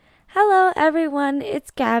everyone, it's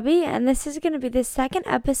Gabby, and this is going to be the second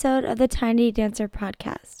episode of the Tiny Dancer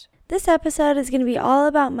podcast. This episode is going to be all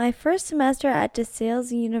about my first semester at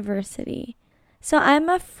DeSales University. So I'm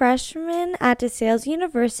a freshman at DeSales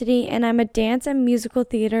University, and I'm a dance and musical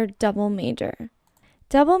theater double major.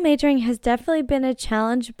 Double majoring has definitely been a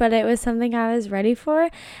challenge, but it was something I was ready for,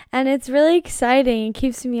 and it's really exciting and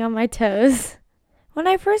keeps me on my toes. When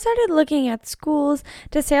I first started looking at schools,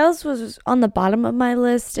 DeSales was on the bottom of my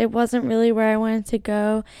list. It wasn't really where I wanted to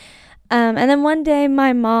go. And then one day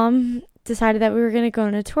my mom decided that we were going to go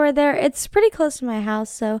on a tour there. It's pretty close to my house,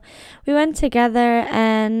 so we went together,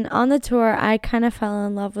 and on the tour I kind of fell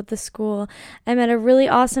in love with the school. I met a really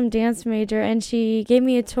awesome dance major, and she gave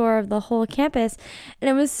me a tour of the whole campus, and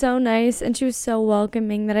it was so nice, and she was so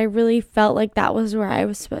welcoming that I really felt like that was where I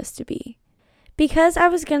was supposed to be. Because I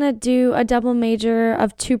was going to do a double major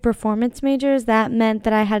of 2 performance majors, that meant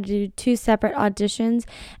that I had to do 2 separate auditions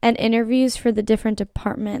and interviews for the different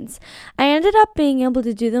departments. I ended up being able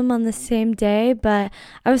to do them on the same day, but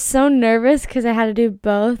I was so nervous because I had to do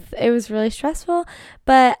both. It was really stressful,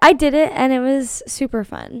 but I did it and it was super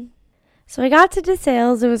fun. So I got to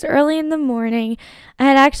DeSales. It was early in the morning. I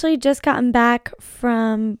had actually just gotten back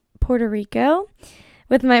from Puerto Rico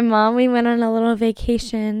with my mom. We went on a little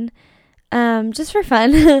vacation. Just for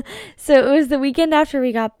fun. So it was the weekend after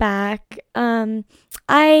we got back.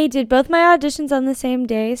 I did both my auditions on the same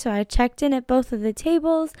day, so I checked in at both of the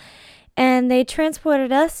tables, and they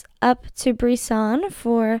transported us up to Brisson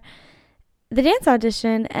for the dance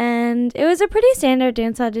audition, and it was a pretty standard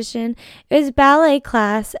dance audition. It was ballet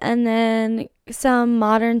class and then some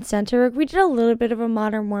modern center work. We did a little bit of a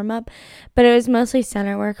modern warm-up, but it was mostly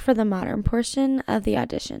center work for the modern portion of the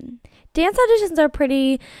audition. Dance auditions are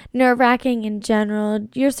pretty nerve-wracking in general.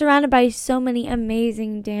 You're surrounded by so many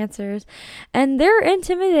amazing dancers, and they're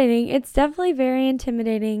intimidating. It's definitely very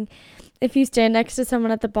intimidating if you stand next to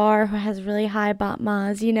someone at the bar who has really high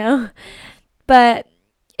battements, you know. But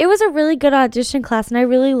it was a really good audition class, and I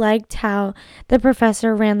really liked how the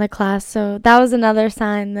professor ran the class, so that was another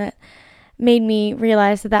sign that made me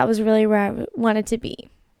realize that that was really where I wanted to be.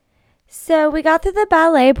 So we got through the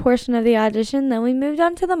ballet portion of the audition, then we moved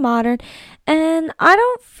on to the modern, and I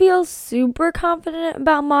don't feel super confident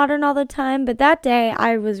about modern all the time, but that day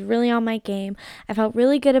I was really on my game. I felt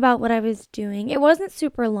really good about what I was doing. It wasn't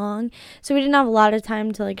super long, so we didn't have a lot of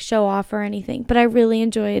time to show off or anything, but I really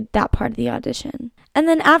enjoyed that part of the audition. And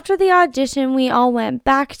then after the audition, we all went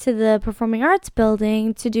back to the Performing Arts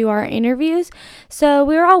building to do our interviews. So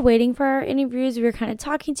we were all waiting for our interviews. We were kind of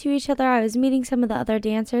talking to each other. I was meeting some of the other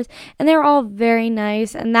dancers, and they were all very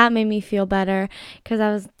nice, and that made me feel better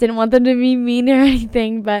because didn't want them to be mean or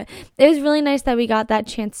anything. But it was really nice that we got that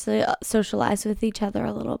chance to socialize with each other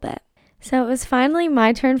a little bit. So it was finally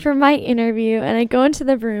my turn for my interview, and I go into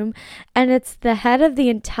the room, and it's the head of the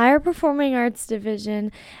entire Performing Arts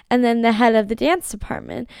division and then the head of the dance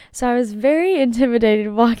department. So I was very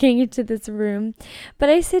intimidated walking into this room, but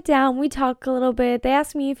I sit down, we talk a little bit. They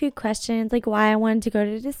asked me a few questions, like why I wanted to go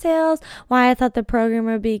to DeSales, why I thought the program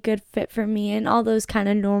would be a good fit for me, and all those kind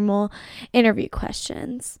of normal interview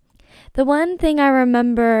questions. The one thing I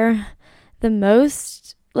remember the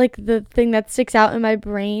most, the thing that sticks out in my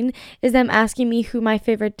brain, is them asking me who my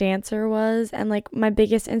favorite dancer was and my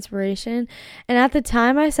biggest inspiration. And at the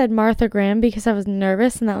time I said Martha Graham because I was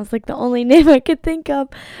nervous and that was the only name I could think of.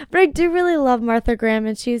 But I do really love Martha Graham,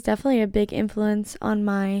 and she's definitely a big influence on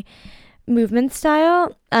my movement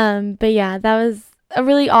style. But yeah, that was a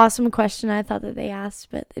really awesome question I thought that they asked,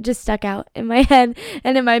 but it just stuck out in my head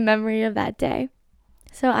and in my memory of that day.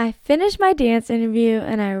 So I finished my dance interview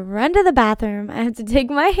and I run to the bathroom. I had to take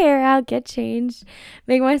my hair out, get changed,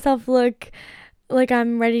 make myself look like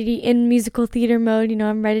I'm ready to in musical theater mode.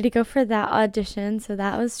 I'm ready to go for that audition. So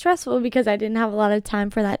that was stressful because I didn't have a lot of time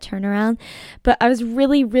for that turnaround. But I was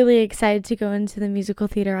really, really excited to go into the musical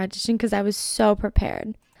theater audition because I was so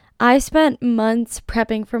prepared. I spent months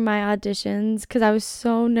prepping for my auditions because I was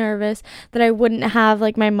so nervous that I wouldn't have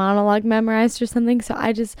my monologue memorized or something. So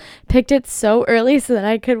I just picked it so early so that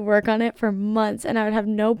I could work on it for months and I would have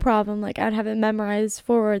no problem. I would have it memorized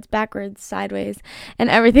forwards, backwards, sideways,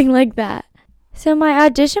 and everything like that. So my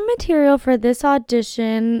audition material for this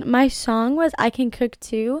audition, my song was I Can Cook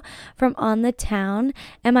Too from On the Town,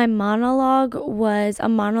 and my monologue was a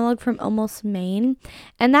monologue from Almost Maine,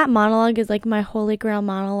 and that monologue is my holy grail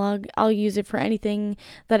monologue. I'll use it for anything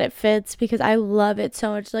that it fits because I love it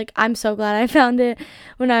so much. I'm so glad I found it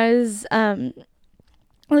when I was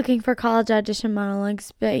looking for college audition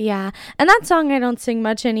monologues. But yeah, and that song I don't sing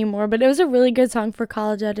much anymore, but it was a really good song for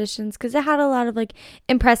college auditions because it had a lot of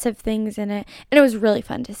impressive things in it, and it was really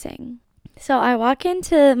fun to sing. So I walk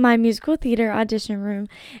into my musical theater audition room,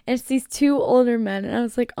 and it's these two older men, and I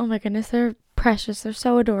was like, oh my goodness, they're precious, they're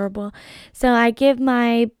so adorable. So I give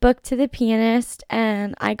my book to the pianist,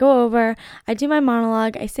 and I go over, I do my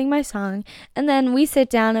monologue, I sing my song, and then we sit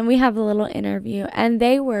down and we have a little interview, and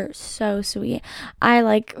they were so sweet.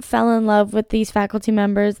 I fell in love with these faculty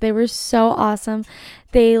members. They were so awesome.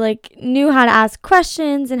 They knew how to ask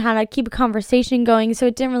questions and how to keep a conversation going, so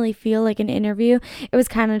it didn't really feel like an interview. It was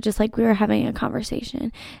kind of just like we were having a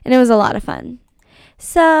conversation, and it was a lot of fun.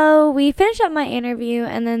 So we finished up my interview,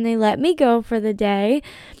 and then they let me go for the day.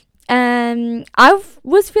 And I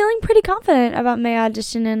was feeling pretty confident about my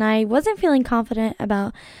audition, and I wasn't feeling confident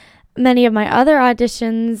about many of my other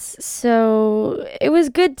auditions, so it was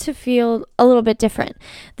good to feel a little bit different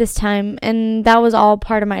this time, and that was all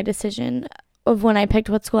part of my decision of when I picked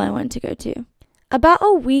what school I wanted to go to. About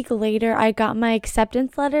a week later, I got my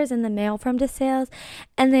acceptance letters in the mail from DeSales,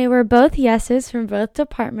 and they were both yeses from both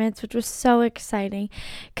departments, which was so exciting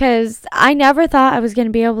because I never thought I was going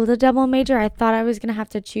to be able to double major. I thought I was going to have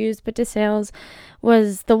to choose, but DeSales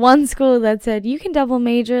was the one school that said, you can double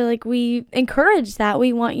major. We encourage that.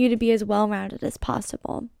 We want you to be as well-rounded as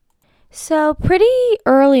possible. So pretty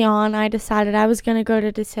early on, I decided I was going to go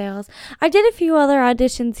to DeSales. I did a few other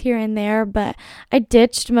auditions here and there, but I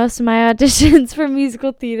ditched most of my auditions for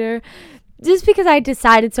musical theater just because I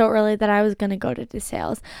decided so early that I was going to go to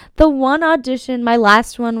DeSales. The one audition, my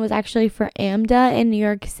last one, was actually for AMDA in New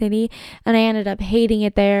York City, and I ended up hating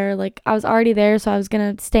it there. I was already there, so I was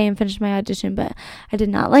going to stay and finish my audition, but I did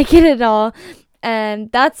not like it at all.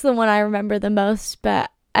 And that's the one I remember the most,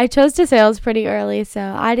 but I chose DeSales pretty early,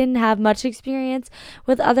 so I didn't have much experience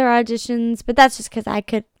with other auditions, but that's just because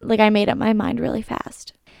I made up my mind really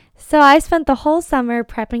fast. So I spent the whole summer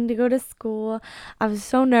prepping to go to school. I was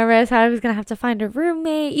so nervous. I was going to have to find a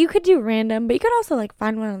roommate. You could do random, but you could also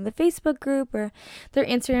find one on the Facebook group or their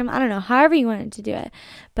Instagram. I don't know, however you wanted to do it.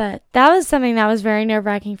 But that was something that was very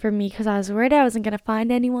nerve-wracking for me because I was worried I wasn't going to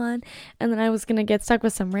find anyone, and then I was going to get stuck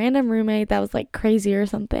with some random roommate that was crazy or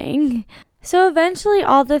something. So eventually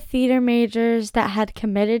all the theater majors that had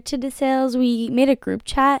committed to DeSales, we made a group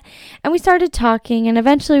chat and we started talking, and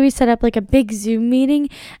eventually we set up a big Zoom meeting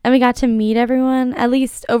and we got to meet everyone, at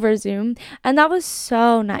least over Zoom. And that was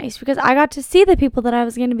so nice because I got to see the people that I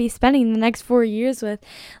was going to be spending the next 4 years with.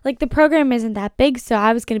 The program isn't that big, so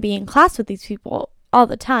I was going to be in class with these people all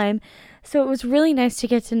the time. So it was really nice to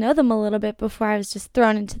get to know them a little bit before I was just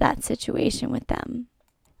thrown into that situation with them.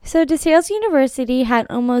 So DeSales University had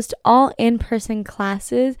almost all in-person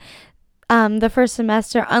classes the first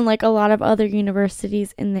semester, unlike a lot of other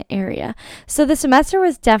universities in the area. So the semester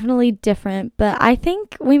was definitely different, but I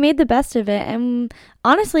think we made the best of it. And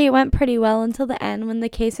honestly, it went pretty well until the end when the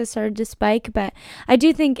cases started to spike, but I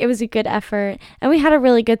do think it was a good effort, and we had a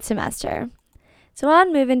really good semester. So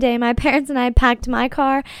on move-in day, my parents and I packed my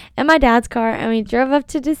car and my dad's car, and we drove up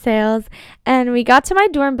to DeSales, and we got to my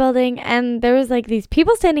dorm building, and there was these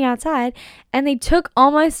people standing outside, and they took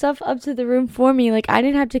all my stuff up to the room for me. I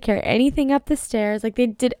didn't have to carry anything up the stairs. They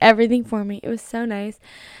did everything for me. It was so nice.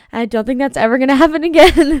 I don't think that's ever going to happen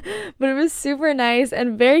again, but it was super nice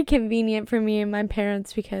and very convenient for me and my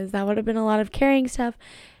parents because that would have been a lot of carrying stuff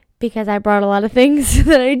because I brought a lot of things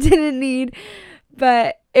that I didn't need.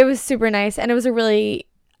 But it was super nice, and it was a really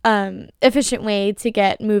efficient way to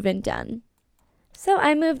get move-in done. So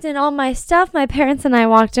I moved in all my stuff. My parents and I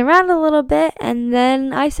walked around a little bit, and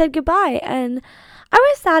then I said goodbye. And I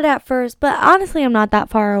was sad at first, but honestly, I'm not that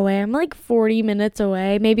far away. I'm 40 minutes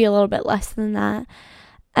away, maybe a little bit less than that.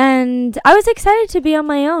 And I was excited to be on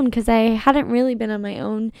my own because I hadn't really been on my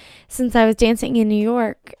own since I was dancing in New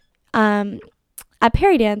York. At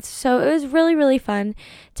Perry Dance, so it was really, really fun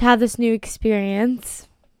to have this new experience.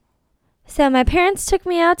 So my parents took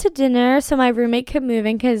me out to dinner so my roommate could move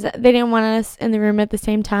in because they didn't want us in the room at the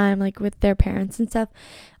same time, with their parents and stuff,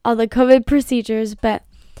 all the COVID procedures. But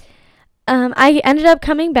I ended up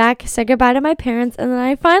coming back, said goodbye to my parents, and then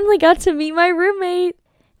I finally got to meet my roommate.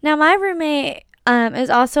 Now my roommate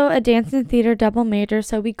is also a dance and theater double major,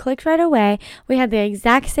 so we clicked right away. We had the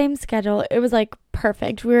exact same schedule. It was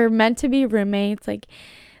perfect. We were meant to be roommates.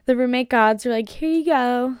 The roommate gods were here you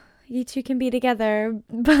go, you two can be together.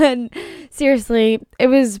 But seriously, it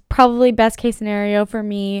was probably best case scenario for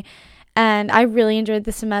me, and I really enjoyed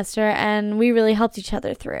the semester, and we really helped each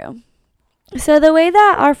other through. So the way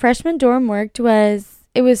that our freshman dorm worked was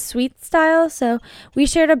it was suite style, so we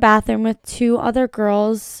shared a bathroom with 2 other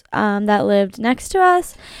girls that lived next to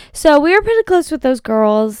us. So we were pretty close with those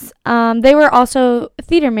girls. They were also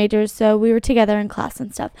theater majors, so we were together in class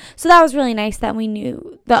and stuff. So that was really nice that we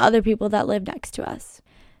knew the other people that lived next to us.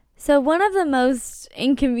 So one of the most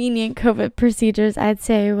inconvenient COVID procedures, I'd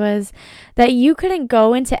say, was that you couldn't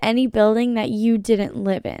go into any building that you didn't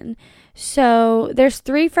live in. So there's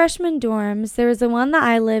 3 freshman dorms. There was the one that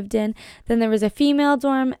I lived in, then there was a female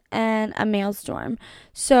dorm and a male's dorm.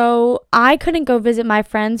 So I couldn't go visit my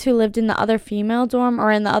friends who lived in the other female dorm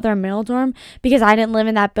or in the other male dorm because I didn't live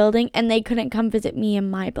in that building, and they couldn't come visit me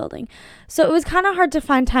in my building. So it was kind of hard to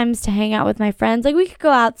find times to hang out with my friends. Like, we could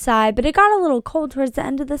go outside, but it got a little cold towards the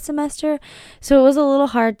end of the semester, so it was a little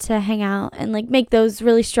hard to hang out and like make those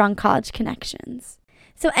really strong college connections.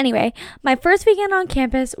 So anyway, my first weekend on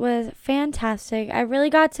campus was fantastic. I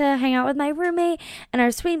really got to hang out with my roommate and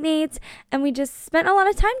our suite mates, and we just spent a lot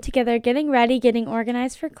of time together getting ready, getting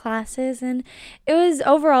organized for classes, and it was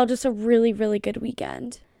overall just a really, really good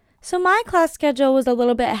weekend. So my class schedule was a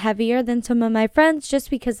little bit heavier than some of my friends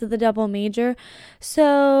just because of the double major.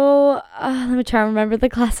 So let me try to remember the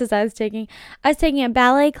classes I was taking. I was taking a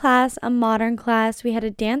ballet class, a modern class. We had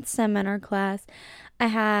a dance seminar class. I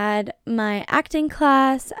had my acting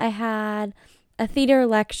class, I had a theater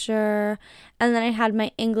lecture, and then I had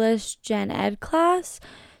my English Gen Ed class.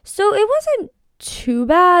 So it wasn't too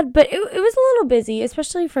bad, but it was a little busy,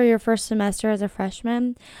 especially for your first semester as a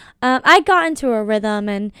freshman. I got into a rhythm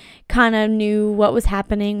and kind of knew what was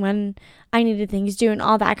happening when I needed things due and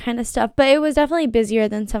all that kind of stuff, but it was definitely busier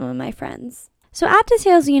than some of my friends. So at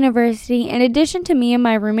DeSales University, in addition to me and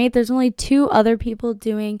my roommate, there's only 2 other people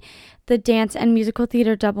doing the dance and musical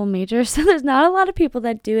theater double major. So there's not a lot of people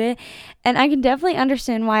that do it. And I can definitely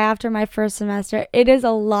understand why after my first semester, it is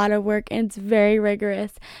a lot of work and it's very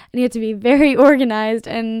rigorous. And you have to be very organized.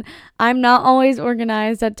 And I'm not always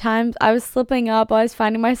organized. At times I was slipping up. I was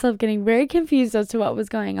finding myself getting very confused as to what was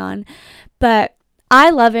going on. But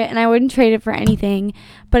I love it and I wouldn't trade it for anything.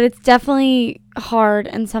 But it's definitely hard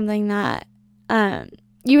and something that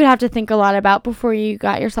you would have to think a lot about before you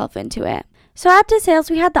got yourself into it. So at DeSales,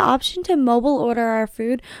 we had the option to mobile order our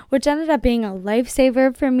food, which ended up being a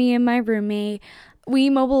lifesaver for me and my roommate. We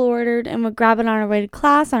mobile ordered and would grab it on our way to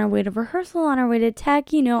class, on our way to rehearsal, on our way to tech,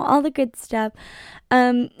 all the good stuff.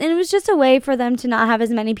 And it was just a way for them to not have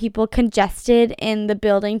as many people congested in the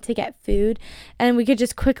building to get food. And we could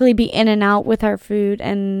just quickly be in and out with our food.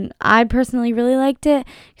 And I personally really liked it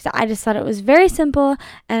because I just thought it was very simple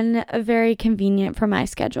and very convenient for my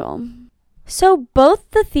schedule. So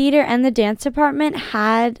both the theater and the dance department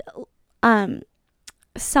had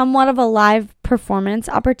somewhat of a live performance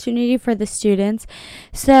opportunity for the students.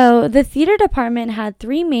 So the theater department had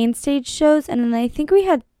 3 main stage shows, and then I think we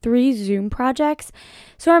had 3 Zoom projects.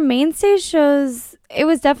 So our main stage shows, it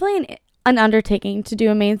was definitely an undertaking to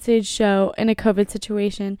do a main stage show in a COVID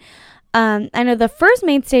situation. I know the first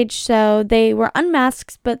main stage show, they were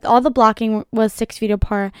unmasked, but all the blocking was 6 feet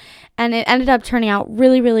apart, and it ended up turning out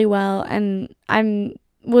really, really well, and I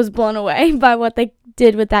was blown away by what they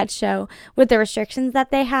did with that show, with the restrictions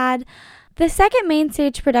that they had. The second main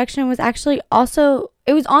stage production was actually also,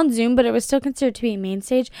 it was on Zoom, but it was still considered to be main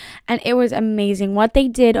stage, and it was amazing. What they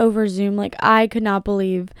did over Zoom, I could not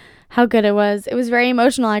believe how good it was. It was very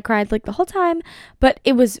emotional. I cried the whole time, but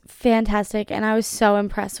it was fantastic, and I was so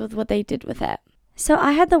impressed with what they did with it. So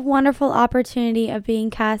I had the wonderful opportunity of being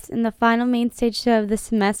cast in the final main stage show of the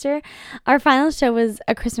semester. Our final show was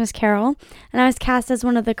A Christmas Carol, and I was cast as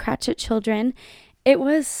one of the Cratchit children. It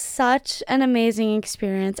was such an amazing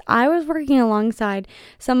experience. I was working alongside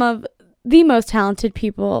some of the most talented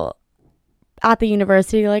people at the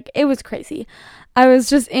university. It was crazy. I was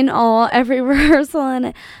just in awe every rehearsal,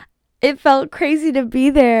 and it felt crazy to be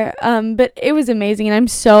there, but it was amazing, and I'm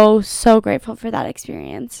so, so grateful for that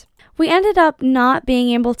experience. We ended up not being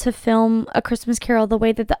able to film A Christmas Carol the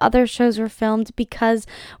way that the other shows were filmed because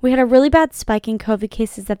we had a really bad spike in COVID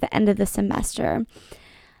cases at the end of the semester.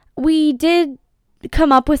 We did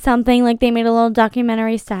come up with something, they made a little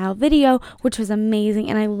documentary style video, which was amazing,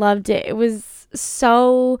 and I loved it. It was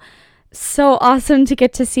so awesome to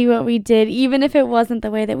get to see what we did, even if it wasn't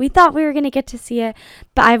the way that we thought we were going to get to see it.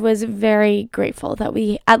 But I was very grateful that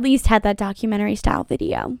we at least had that documentary style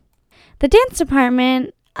video. The dance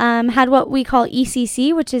department had what we call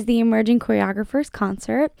ECC, which is the Emerging Choreographers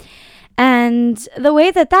Concert. And the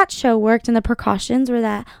way that show worked and the precautions were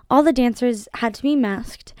that all the dancers had to be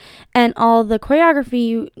masked and all the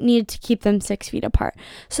choreography needed to keep them 6 feet apart.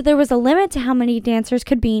 So there was a limit to how many dancers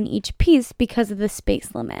could be in each piece because of the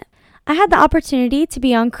space limit. I had the opportunity to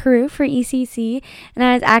be on crew for ECC, and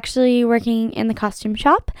I was actually working in the costume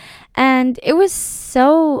shop, and it was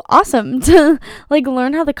so awesome to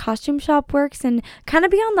learn how the costume shop works and kind of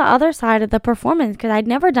be on the other side of the performance, because I'd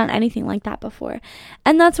never done anything like that before.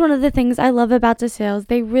 And that's one of the things I love about DeSales.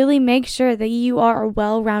 They really make sure that you are a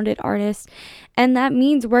well-rounded artist, and that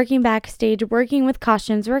means working backstage, working with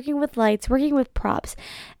costumes, working with lights, working with props.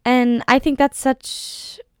 And I think that's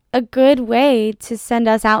such a good way to send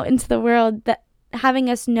us out into the world, that having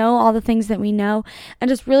us know all the things that we know and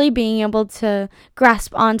just really being able to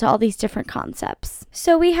grasp onto all these different concepts.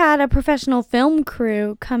 So we had a professional film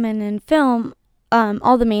crew come in and film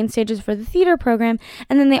all the main stages for the theater program,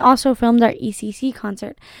 and then they also filmed our ECC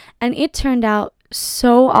concert, and it turned out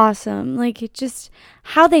so awesome. It just,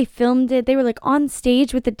 how they filmed it, they were on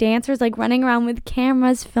stage with the dancers, running around with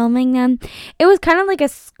cameras filming them. It was kind of like a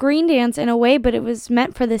screen dance in a way, but it was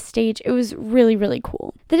meant for the stage. It was really, really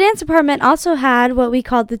cool. The dance department also had what we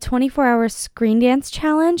called the 24-hour screen dance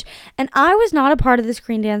challenge, and I was not a part of the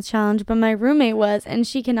screen dance challenge, but my roommate was, and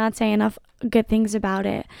she cannot say enough good things about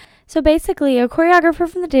it. So basically, a choreographer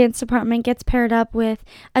from the dance department gets paired up with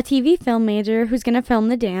a TV film major who's going to film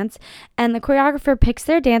the dance, and the choreographer picks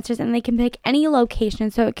their dancers, and they can pick any location,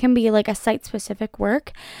 so it can be a site-specific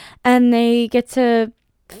work, and they get to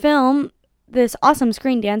film this awesome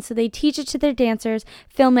screen dance. So they teach it to their dancers,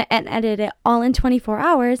 film it, and edit it all in 24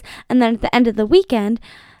 hours, and then at the end of the weekend,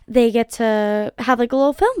 they get to have a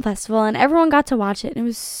little film festival, and everyone got to watch it, and it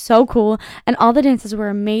was so cool, and all the dances were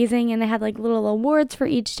amazing, and they had little awards for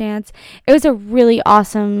each dance. It was a really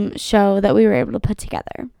awesome show that we were able to put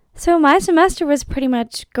together. So my semester was pretty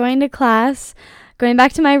much going to class, going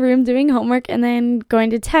back to my room, doing homework, and then going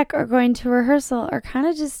to tech or going to rehearsal, or kind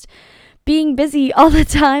of just being busy all the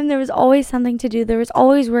time. There was always something to do. There was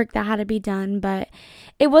always work that had to be done, but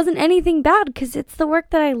it wasn't anything bad, because it's the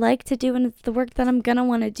work that I like to do, and it's the work that I'm going to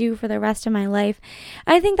want to do for the rest of my life.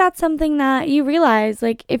 I think that's something that you realize,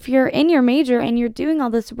 if you're in your major and you're doing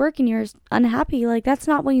all this work and you're unhappy, that's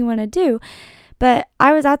not what you want to do. But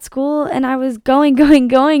I was at school and I was going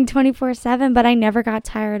 24/7, but I never got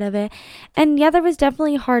tired of it. And yeah, there was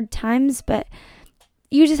definitely hard times, but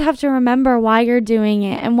you just have to remember why you're doing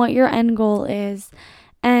it and what your end goal is.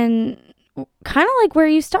 And kind of where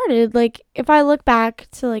you started. If I look back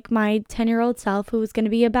to my 10-year-old self who was going to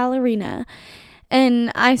be a ballerina,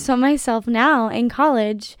 and I saw myself now in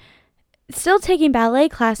college still taking ballet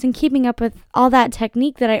class and keeping up with all that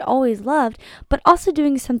technique that I always loved, but also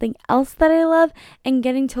doing something else that I love and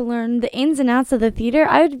getting to learn the ins and outs of the theater,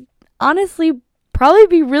 I would honestly probably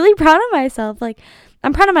be really proud of myself.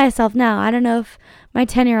 I'm proud of myself now. I don't know if my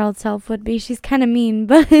 10-year-old self would be. She's kind of mean,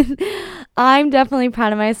 but I'm definitely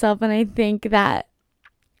proud of myself, and I think that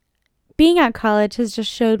being at college has just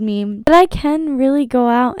showed me that I can really go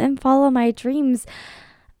out and follow my dreams.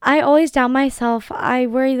 I always doubt myself. I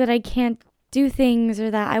worry that I can't do things or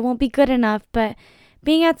that I won't be good enough, but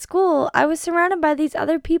being at school, I was surrounded by these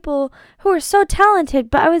other people who were so talented,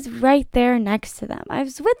 but I was right there next to them. I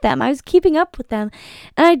was with them. I was keeping up with them.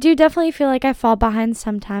 And I do definitely feel like I fall behind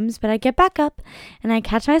sometimes, but I get back up and I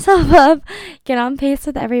catch myself up, get on pace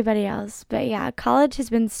with everybody else. But yeah, college has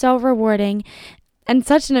been so rewarding and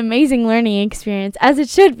such an amazing learning experience, as it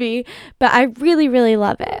should be, but I really, really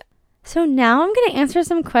love it. So now I'm going to answer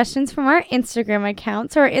some questions from our Instagram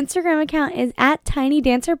account. So our Instagram account is at Tiny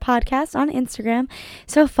Dancer Podcast on Instagram.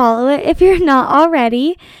 So follow it if you're not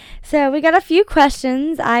already. So we got a few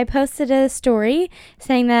questions. I posted a story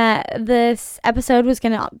saying that this episode was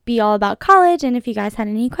going to be all about college, and if you guys had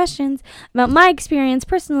any questions about my experience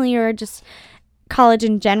personally or just college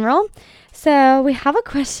in general. So we have a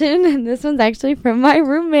question, and this one's actually from my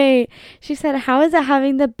roommate. She said, "How is it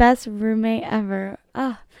having the best roommate ever?"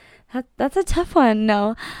 That's a tough one.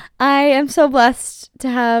 No, I am so blessed to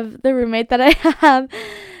have the roommate that I have.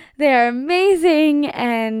 They are amazing,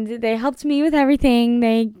 and they helped me with everything.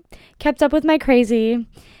 They kept up with my crazy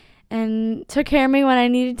and took care of me when I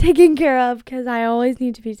needed taken care of, because I always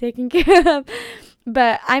need to be taken care of.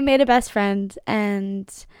 But I made a best friend, and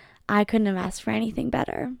I couldn't have asked for anything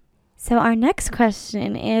better. So our next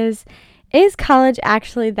question is college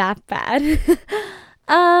actually that bad?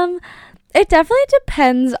 It definitely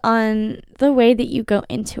depends on the way that you go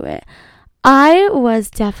into it. I was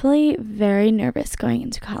definitely very nervous going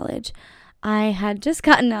into college. I had just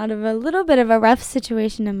gotten out of a little bit of a rough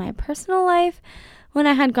situation in my personal life when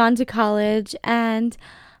I had gone to college, and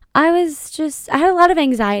I had a lot of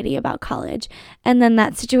anxiety about college. And then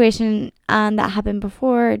that situation that happened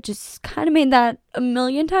before just kind of made that a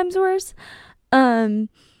million times worse.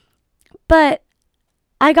 But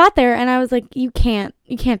I got there and I was like, you can't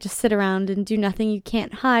just sit around and do nothing. You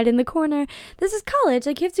can't hide in the corner. This is college.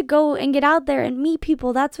 Like, you have to go and get out there and meet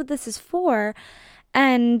people. That's what this is for.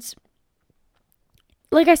 And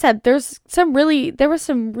like I said, there were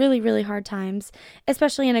some really, really hard times,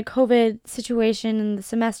 especially in a COVID situation in the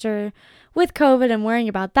semester with COVID and worrying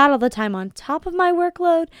about that all the time on top of my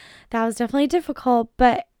workload. That was definitely difficult,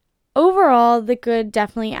 but overall, the good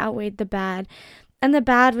definitely outweighed the bad. And the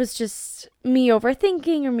bad was just me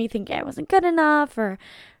overthinking or me thinking I wasn't good enough or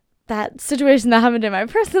that situation that happened in my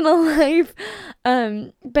personal life.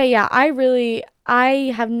 But yeah,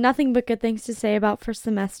 I have nothing but good things to say about first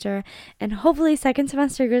semester, and hopefully second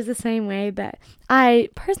semester goes the same way, but I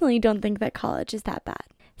personally don't think that college is that bad.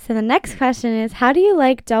 So the next question is, how do you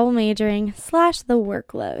like double majoring / the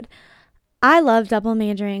workload? I love double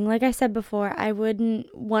majoring. Like I said before, I wouldn't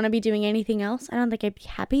want to be doing anything else. I don't think I'd be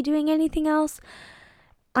happy doing anything else.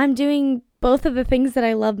 I'm doing both of the things that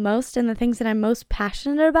I love most and the things that I'm most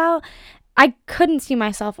passionate about. I couldn't see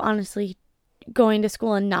myself, honestly, going to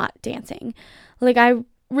school and not dancing. Like, I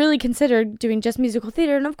really considered doing just musical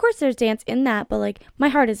theater, and of course there's dance in that, but like, my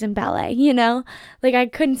heart is in ballet, you know? Like, I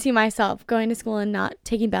couldn't see myself going to school and not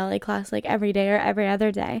taking ballet class like every day or every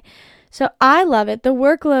other day. So I love it. The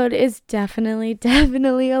workload is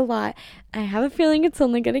definitely a lot. I have a feeling it's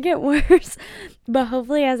only going to get worse, but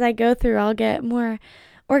hopefully as I go through, I'll get more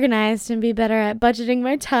organized and be better at budgeting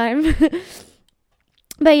my time.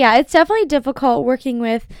 But yeah, it's definitely difficult working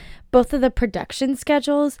with both of the production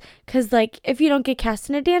schedules, because like, if you don't get cast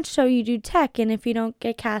in a dance show, you do tech, and if you don't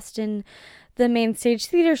get cast in the main stage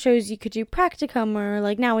theater shows, you could do practicum, or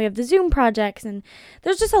like now we have the Zoom projects, and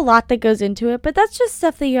there's just a lot that goes into it. But that's just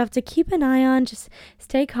stuff that you have to keep an eye on. Just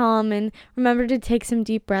stay calm and remember to take some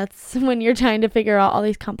deep breaths when you're trying to figure out all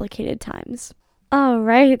these complicated times. All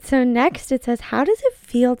right, so next it says, how does it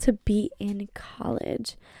feel to be in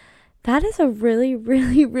college? That is a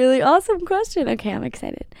really awesome question. Okay, I'm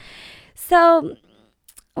excited. So,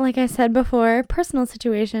 like I said before, personal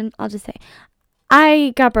situation, I'll just say,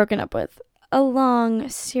 I got broken up with. A long,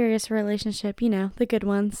 serious relationship, you know, the good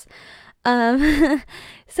ones. So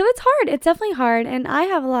it's hard. It's definitely hard. And I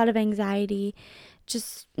have a lot of anxiety,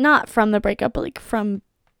 just not from the breakup, but like from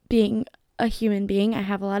being a human being. I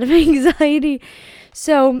have a lot of anxiety.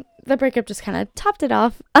 So the breakup just kind of topped it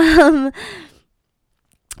off.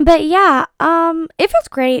 But yeah, it feels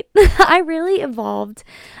great. I really evolved,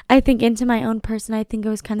 I think, into my own person. I think I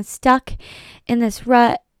was kind of stuck in this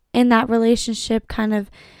rut in that relationship, kind of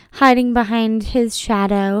hiding behind his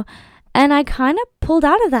shadow, and I kind of pulled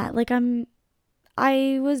out of that. Like,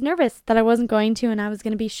 I was nervous that I wasn't going to, and I was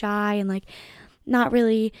going to be shy and like not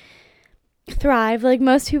really thrive like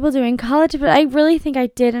most people do in college, but I really think I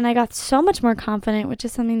did, and I got so much more confident, which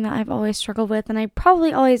is something that I've always struggled with, and I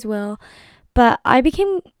probably always will. But I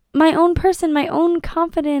became my own person, my own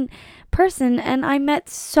confident person, and I met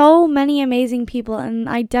so many amazing people, and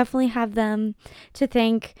I definitely have them to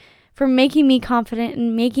thank for making me confident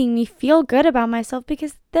and making me feel good about myself,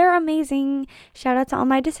 because they're amazing. Shout out to all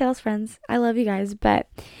my DeSales friends. I love you guys. But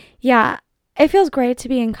yeah, it feels great to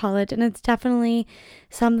be in college, and it's definitely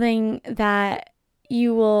something that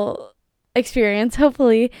you will experience,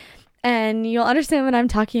 hopefully, and you'll understand what I'm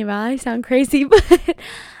talking about. I sound crazy, but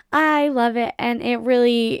I love it, and it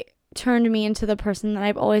really turned me into the person that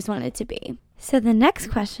I've always wanted to be. So the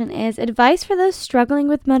next question is, advice for those struggling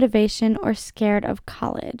with motivation or scared of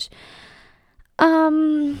college.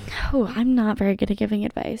 I'm not very good at giving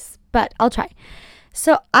advice, but I'll try.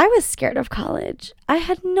 So I was scared of college. I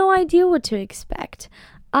had no idea what to expect.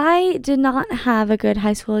 I did not have a good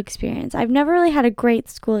high school experience. I've never really had a great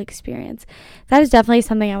school experience. That is definitely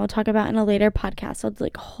something I will talk about in a later podcast. I'll do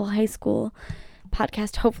like a whole high school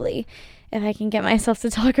podcast, hopefully, if I can get myself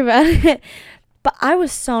to talk about it. But I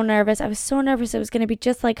was so nervous. It was going to be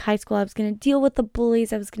just like high school. I was going to deal with the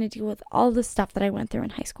bullies. I was going to deal with all the stuff that I went through in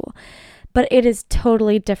high school. But it is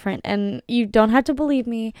totally different. And you don't have to believe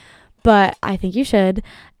me, but I think you should.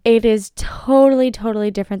 It is totally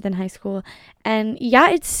different than high school. And yeah,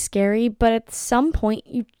 it's scary, but at some point,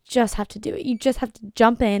 you just have to do it. You just have to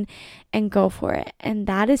jump in and go for it. And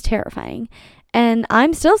that is terrifying. And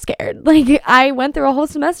I'm still scared. Like, I went through a whole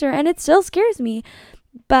semester and it still scares me.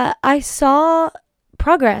 But I saw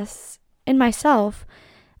progress in myself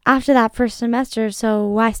after that first semester. So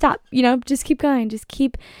why stop? You know, just keep going. Just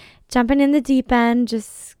keep jumping in the deep end.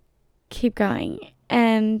 Just keep going.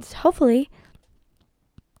 And hopefully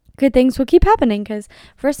good things will keep happening, because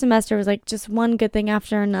first semester was like just one good thing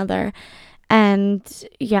after another. And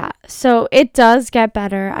yeah, so it does get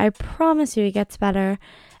better. I promise you it gets better.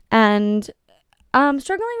 And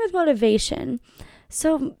struggling with motivation.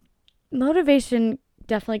 So motivation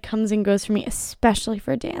definitely comes and goes for me, especially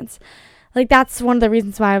for dance. Like, that's one of the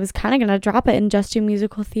reasons why I was kind of going to drop it and just do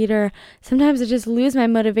musical theater. Sometimes I just lose my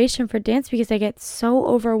motivation for dance because I get so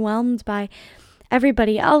overwhelmed by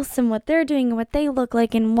everybody else and what they're doing and what they look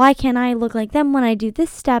like and why can't I look like them when I do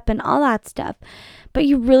this step and all that stuff. But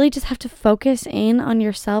you really just have to focus in on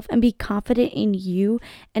yourself and be confident in you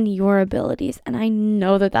and your abilities. And I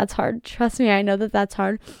know that that's hard. Trust me, I know that that's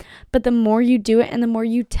hard. But the more you do it and the more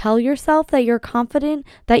you tell yourself that you're confident,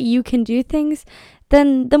 that you can do things,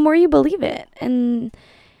 then the more you believe it. And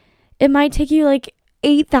it might take you like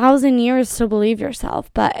 8,000 years to believe yourself,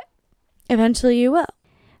 but eventually you will.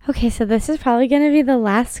 Okay, so this is probably going to be the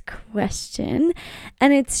last question,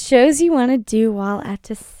 and it's shows you want to do while at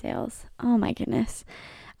DeSales. Oh my goodness.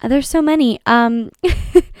 There's so many.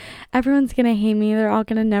 Everyone's going to hate me. They're all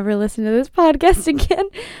going to never listen to this podcast again,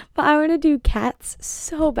 but I want to do Cats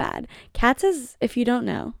so bad. Cats is, if you don't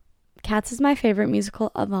know, Cats is my favorite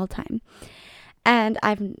musical of all time. And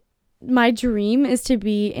my dream is to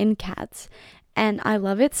be in Cats. And I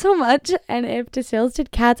love it so much. And if DeSales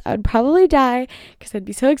did Cats, I would probably die because I'd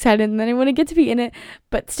be so excited and then I wouldn't get to be in it.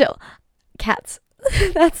 But still, Cats.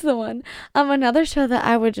 That's the one. Another show that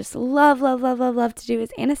I would just love to do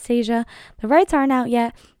is Anastasia. The rights aren't out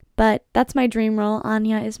yet, but that's my dream role.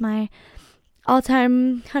 Anya is my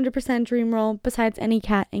all-time 100% dream role besides any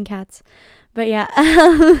cat in Cats. But yeah,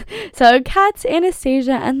 so Cats,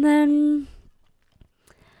 Anastasia, and then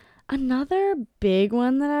another big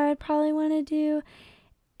one that I would probably want to do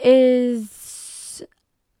is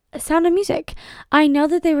Sound of Music. I know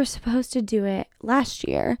that they were supposed to do it last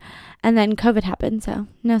year, and then COVID happened, so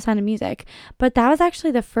no Sound of Music. But that was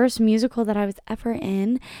actually the first musical that I was ever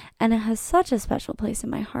in, and it has such a special place in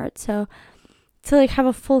my heart. So to like have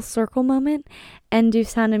a full circle moment and do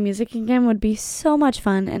Sound of Music again would be so much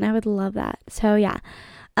fun, and I would love that. So yeah,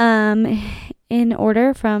 in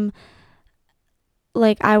order from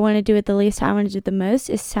like I want to do it the least, I want to do it the most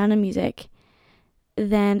is Sound of Music,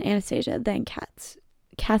 then Anastasia, then Cats.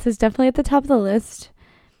 Cats is definitely at the top of the list.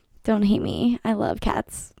 Don't hate me. I love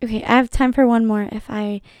Cats. Okay, I have time for one more if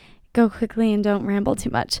I go quickly and don't ramble too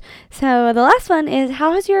much. So the last one is,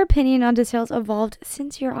 how has your opinion on DeSales evolved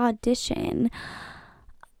since your audition?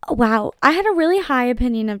 Wow, I had a really high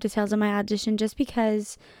opinion of DeSales in my audition just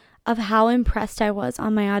because of how impressed I was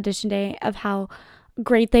on my audition day, of how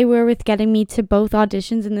great they were with getting me to both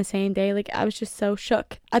auditions in the same day. Like, I was just so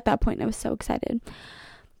shook at that point. I was so excited.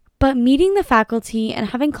 But meeting the faculty and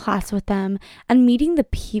having class with them and meeting the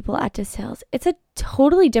people at DeSales, it's a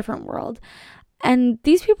totally different world. And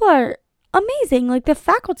these people are amazing. Like, the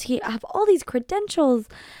faculty have all these credentials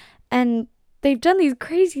and they've done these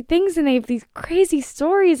crazy things and they have these crazy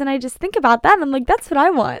stories. And I just think about that and I'm like, that's what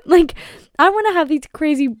I want. Like, I want to have these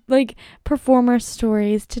crazy, like, performer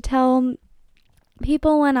stories to tell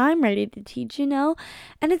people when I'm ready to teach, you know?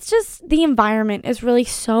 And it's just, the environment is really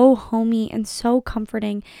so homey and so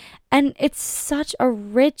comforting, and it's such a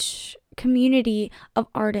rich community of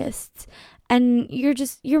artists, and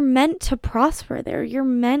you're meant to prosper there. You're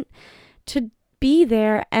meant to be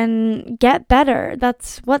there and get better.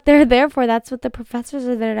 That's what they're there for. That's what the professors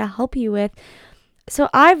are there to help you with. So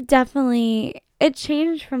it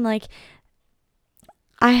changed from like,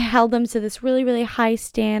 I held them to this really, really high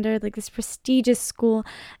standard, like this prestigious school,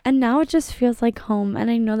 and now it just feels like home.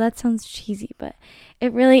 And I know that sounds cheesy, but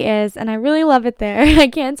it really is, and I really love it there. I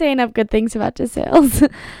can't say enough good things about DeSales.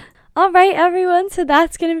 All right, everyone, so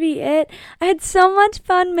that's going to be it. I had so much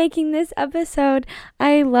fun making this episode.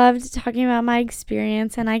 I loved talking about my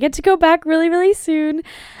experience, and I get to go back really, really soon.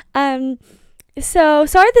 So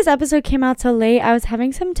sorry this episode came out so late. I was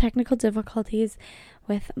having some technical difficulties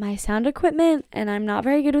with my sound equipment, and I'm not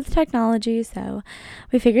very good with technology, so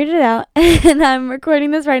we figured it out, and I'm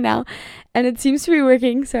recording this right now, and it seems to be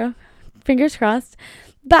working, so fingers crossed.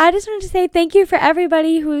 But I just wanted to say thank you for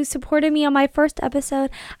everybody who supported me on my first episode.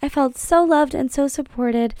 I felt so loved and so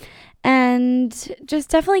supported, and just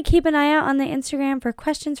definitely keep an eye out on the Instagram for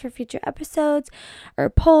questions for future episodes or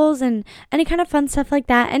polls and any kind of fun stuff like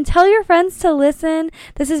that. And tell your friends to listen.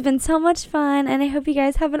 This has been so much fun, and I hope you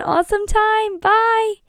guys have an awesome time. Bye!